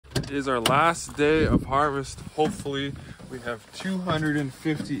It is our last day of harvest. Hopefully, we have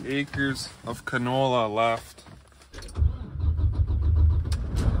 250 acres of canola left.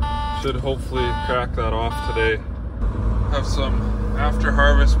 Should hopefully crack that off today. Have some after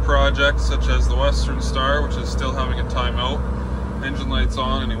harvest projects such as the Western Star, which is still having a timeout. Engine light's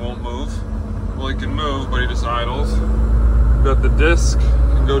on and he won't move. Well, he can move, but he just idles. We got the disc,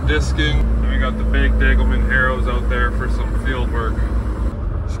 can go disking. And we got the big Degelman harrows out there for some field work.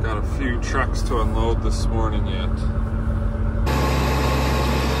 Just got a few trucks to unload this morning yet.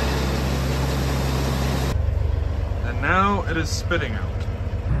 And now it is spitting out.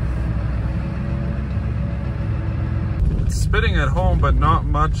 It's spitting at home, but not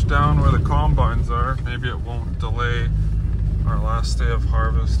much down where the combines are. Maybe it won't delay our last day of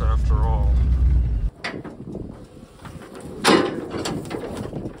harvest after all.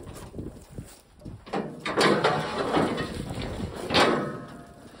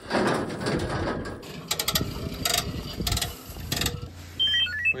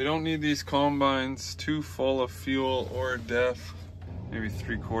 We don't need these combines too full of fuel or def. Maybe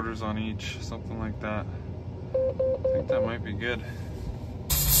 3/4 on each, something like that. I think that might be good.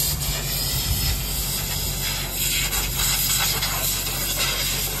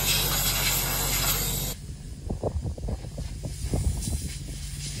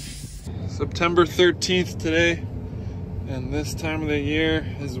 September 13th today, and this time of the year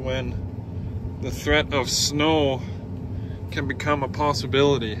is when the threat of snow can become a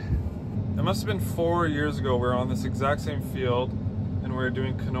possibility. It must have been 4 years ago we were on this exact same field and we were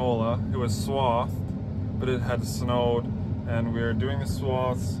doing canola. It was swathed, but it had snowed, and we were doing the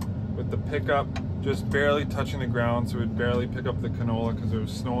swaths with the pickup just barely touching the ground, so we'd barely pick up the canola because there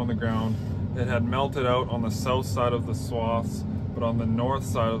was snow on the ground. It had melted out on the south side of the swaths, but on the north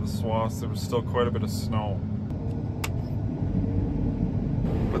side of the swaths there was still quite a bit of snow.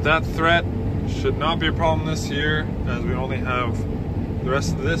 But that threat should not be a problem this year, as we only have the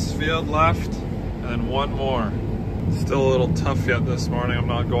rest of this field left and then one more. Still a little tough yet this morning. I'm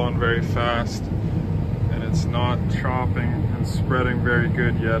not going very fast, and it's not chopping and spreading very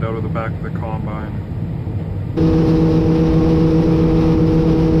good yet out of the back of the combine.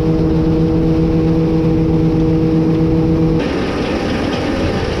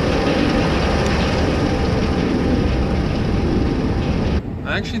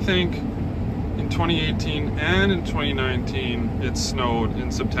 I actually think in 2018 and in 2019 it snowed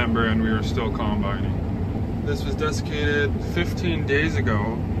in September and we were still combining. This was desiccated 15 days ago.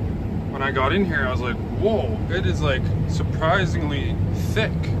 When I got in here I was like, whoa, it is like surprisingly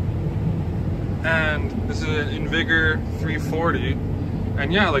thick. And this is an InVigor 340,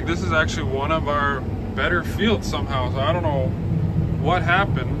 and yeah, like this is actually one of our better fields somehow. So I don't know what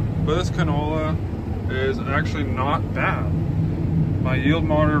happened, but this canola is actually not bad. My yield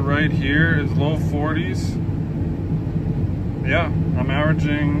monitor right here is low 40s. Yeah, I'm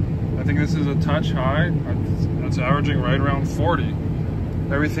averaging, I think this is a touch high. It's averaging right around 40.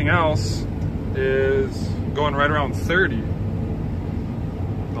 Everything else is going right around 30.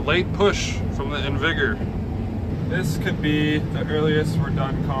 The late push from the InVigor. This could be the earliest we're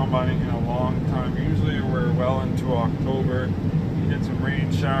done combining in a long time. Usually we're well into October. You get some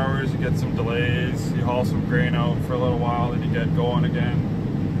rain showers, you get some delays, you haul some grain out for a little while, then you get going again.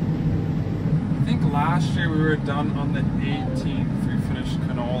 I think last year we were done on the 18th. We finished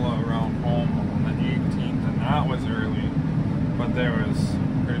canola around home on the 18th, and that was early, but there was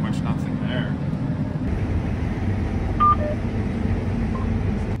pretty much nothing there.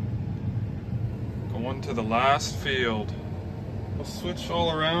 Going to the last field. I'll switch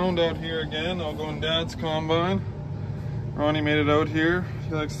all around out here again. I'll go in Dad's combine. Ronnie made it out here.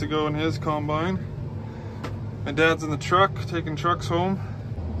 He likes to go in his combine. My dad's in the truck, taking trucks home.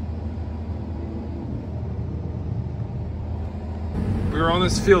 We were on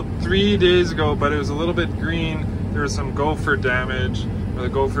this field 3 days ago, but it was a little bit green. There was some gopher damage, where the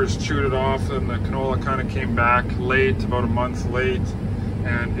gophers chewed it off, and the canola kind of came back late, about a month late,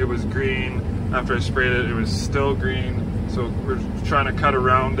 and it was green. After I sprayed it, it was still green. So we're trying to cut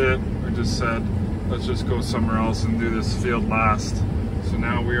around it. We just said, let's just go somewhere else and do this field last. So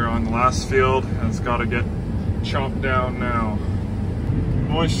now we are on the last field, and it's got to get chopped down now.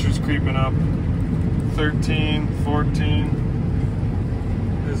 Moisture's creeping up. 13, 14.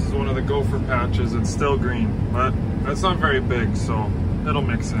 This is one of the gopher patches. It's still green, but it's not very big, so it'll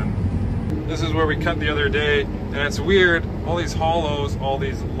mix in. This is where we cut the other day, and it's weird. All these hollows, all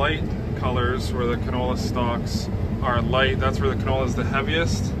these light colors where the canola stalks are light. That's where the canola is the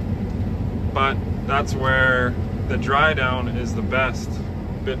heaviest, but that's where the dry down is the best.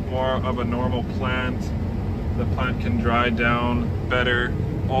 A bit more of a normal plant. The plant can dry down better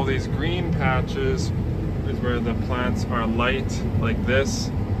All these green patches is where the plants are light like this,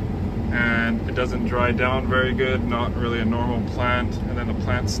 and it doesn't dry down very good, not really a normal plant, and then the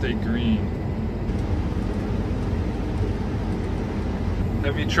plants stay green.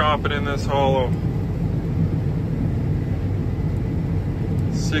 Heavy chopping in this hollow.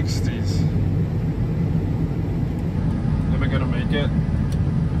 60s. Am I gonna make it?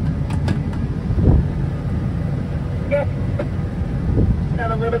 Yep.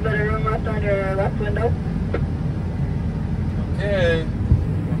 Got a little bit of room left on your left window. Okay,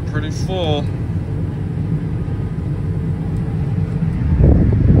 I'm pretty full.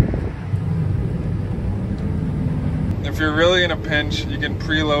 If you're really in a pinch, you can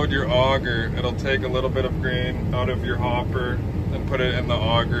preload your auger. It'll take a little bit of grain out of your hopper and put it in the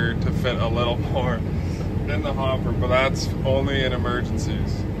auger to fit a little more in the hopper, but that's only in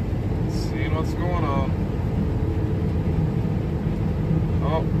emergencies. Seeing what's going on.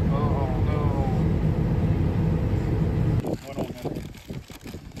 Oh no.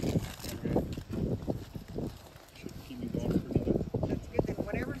 Should keep me going for another. That's good. Then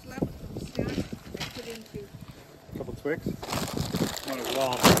whatever's left stack, I put into Couple twigs. One as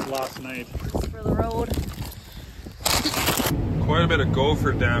well last night. for the road. Quite a bit of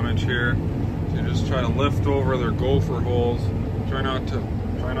gopher damage here. So you just try to lift over their gopher holes. Try not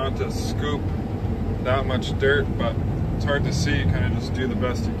to scoop that much dirt, but it's hard to see. Kind of just do the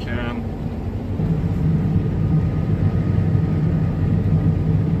best you can.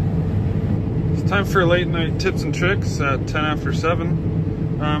 It's time for late night tips and tricks at 10 after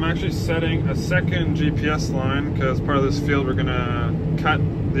 7. I'm actually setting a second GPS line because part of this field we're gonna cut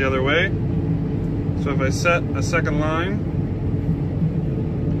the other way. So if I set a second line,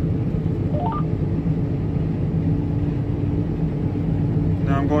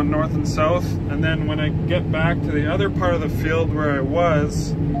 now I'm going north and south, and then when I get back to the other part of the field where I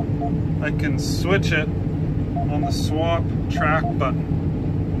was, I can switch it on the swap track button.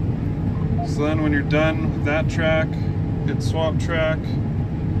 So then when you're done with that track, hit swap track,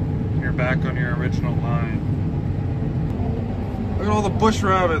 and you're back on your original line. Look at all the bush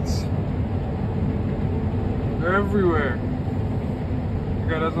rabbits. They're everywhere. The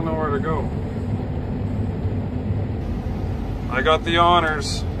guy doesn't know where to go. I got the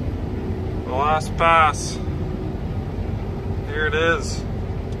honors. The last pass. Here it is.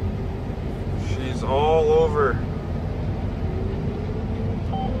 She's all over.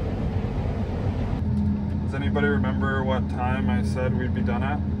 Does anybody remember what time I said we'd be done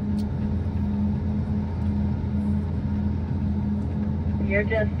at? You're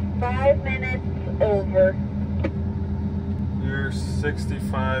just 5 minutes over. You're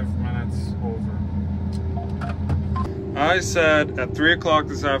 65 minutes over. I said at 3 o'clock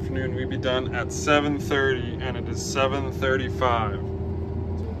this afternoon we'd be done at 7:30, and it is 7:35.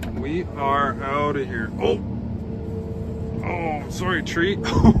 We are out of here. Oh, sorry, tree.